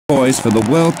boys for the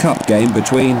World Cup game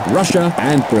between Russia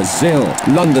and Brazil.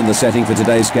 London the setting for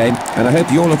today's game, and I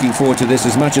hope you're looking forward to this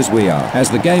as much as we are.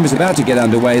 As the game is about to get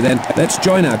underway then, let's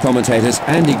join our commentators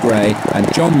Andy Gray and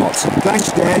John Motson.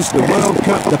 Thanks Des, the World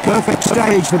Cup, the perfect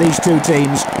stage for these two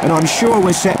teams, and I'm sure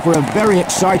we're set for a very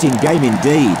exciting game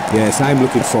indeed. Yes, I'm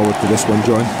looking forward to this one,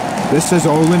 John. This is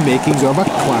all the makings of a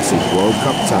classic World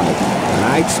Cup tie, and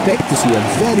I expect to see a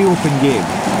very open game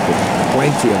with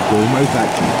plenty of goal-mouth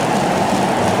action.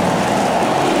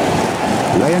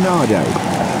 Leonardo.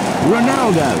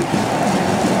 Ronaldo.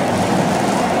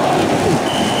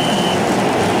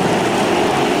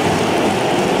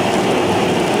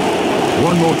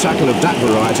 One more tackle of that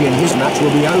variety and his match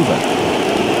will be over.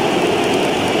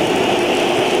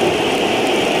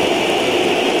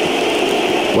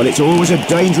 Well, it's always a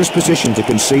dangerous position to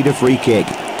concede a free kick.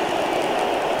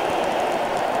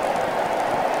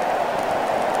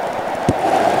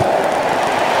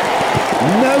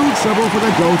 No trouble for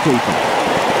the goalkeeper.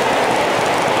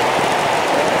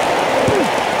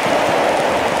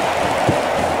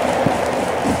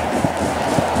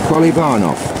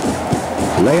 Polivanov.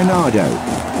 Leonardo.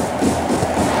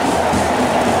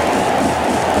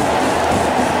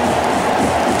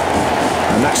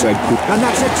 And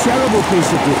that's a terrible piece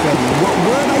of defending. What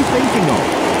were they thinking of?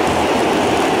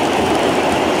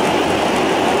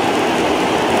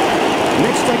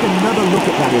 Let's take another look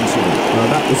at that incident. Well,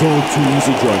 that was all too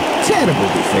easy, John. Terrible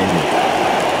defending.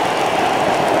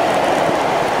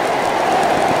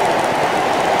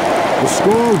 The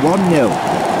score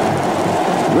 1-0.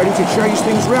 Ready to change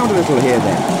things round a little here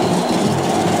then.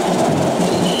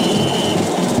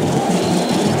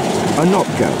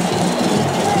 Anopko.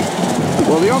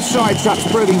 Well, the offside trap's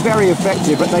proving very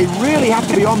effective, but they really have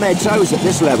to be on their toes at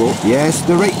this level. Yes,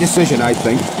 the right decision, I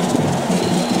think.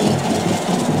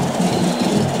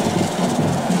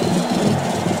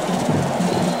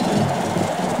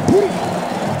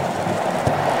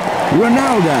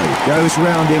 Ronaldo goes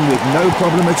round him with no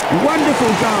problem at all. Wonderful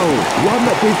goal! One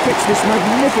that befits this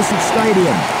magnificent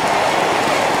stadium.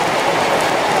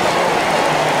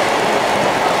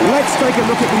 Let's take a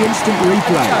look at the instant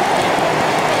replay.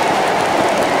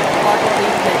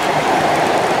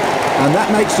 And that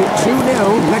makes it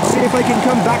 2-0. Let's see if they can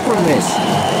come back from this.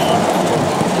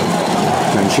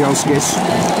 Kanchelskis.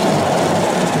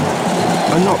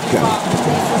 Anopka.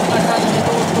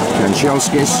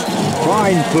 Kanchelskis.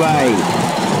 Fine play.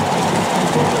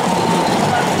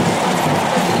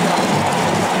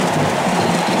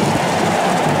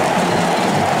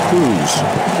 Cruz.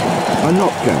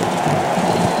 Anopka.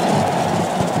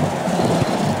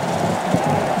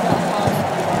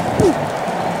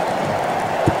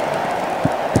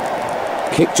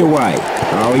 Kicked away.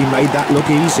 Oh, he made that look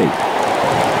easy.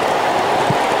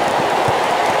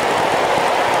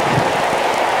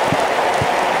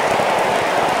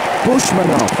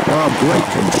 Bushmanov. Oh, great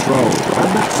control. And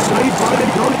that's saved by the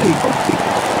goalkeeper.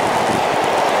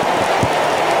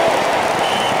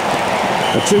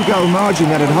 A two-goal margin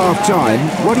then at half-time.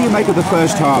 What do you make of the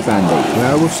first half, Andy?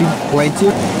 Well, we've seen plenty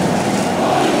of...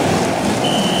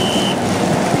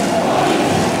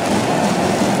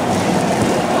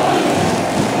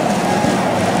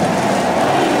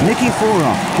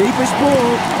 Nikiforov, keeper's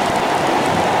ball.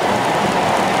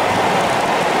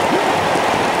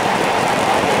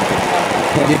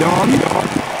 Headed on.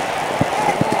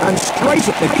 And straight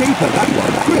at the keeper, that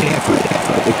one. Great effort.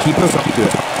 But the keeper's up to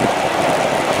it.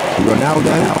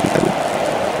 Ronaldo.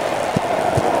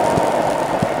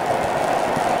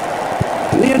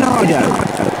 Leonardo.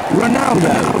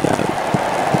 Ronaldo.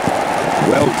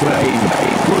 Well played.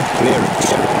 Good clearance.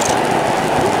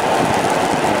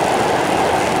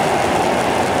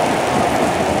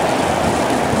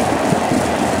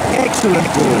 Excellent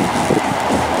ball.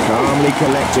 Calmly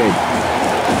collected.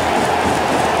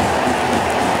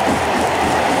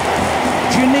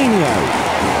 Juninho.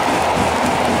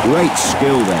 Great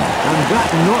skill there. And that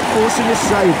not forcing a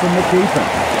save from the keeper.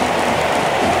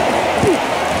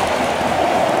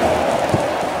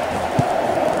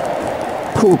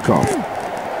 Kulkov.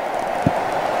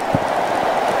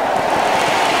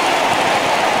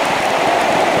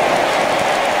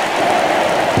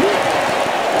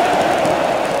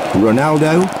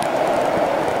 Ronaldo.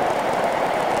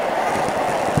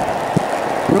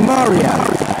 Romario.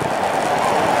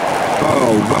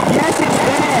 Oh, yes, it's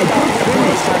there. Good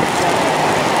finish.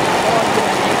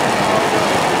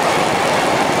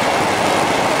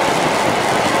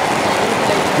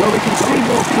 Well, we can see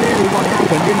more clearly what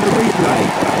happened in the replay.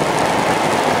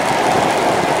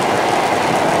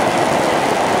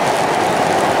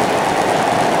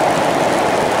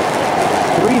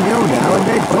 3-0 now, and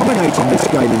they're dominating this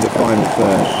game in the final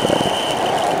third.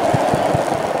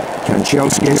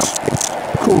 Kanchelskis.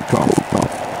 Kulkov.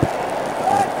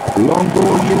 Long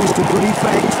ball used to good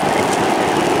effect.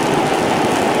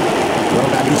 Well,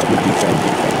 that is good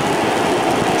defending.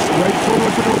 Straight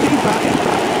forward for the keeper.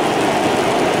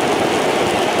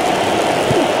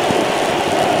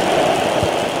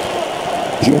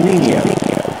 Juninho.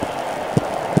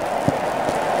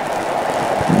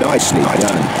 Nicely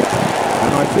done.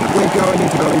 And I think we're going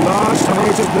into the last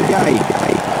minute of the game.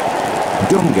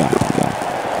 Dunga.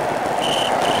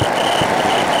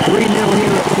 3-0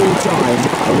 here at full time.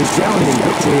 A resounding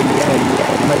victory in the end.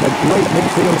 Made a great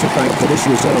midfield to thank for this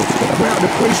result. The crowd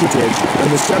appreciative and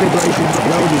the celebrations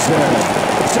well deserved.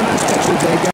 Some aspects of their game